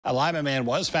A Lima man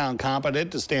was found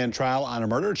competent to stand trial on a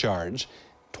murder charge.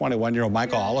 21-year-old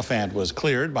Michael Oliphant was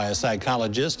cleared by a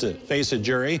psychologist to face a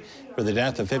jury for the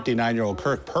death of 59-year-old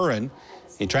Kirk Perrin.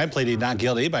 He tried pleading not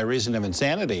guilty by reason of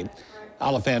insanity.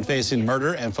 Oliphant facing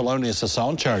murder and felonious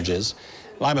assault charges.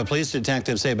 Lima police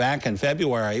detectives say back in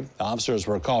February, officers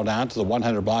were called out to the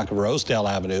 100 block of Rosedale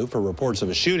Avenue for reports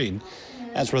of a shooting.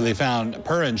 That's where they found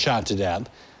Perrin shot to death.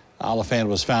 Oliphant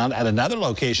was found at another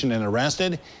location and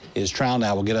arrested. His trial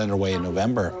now will get underway in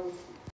November.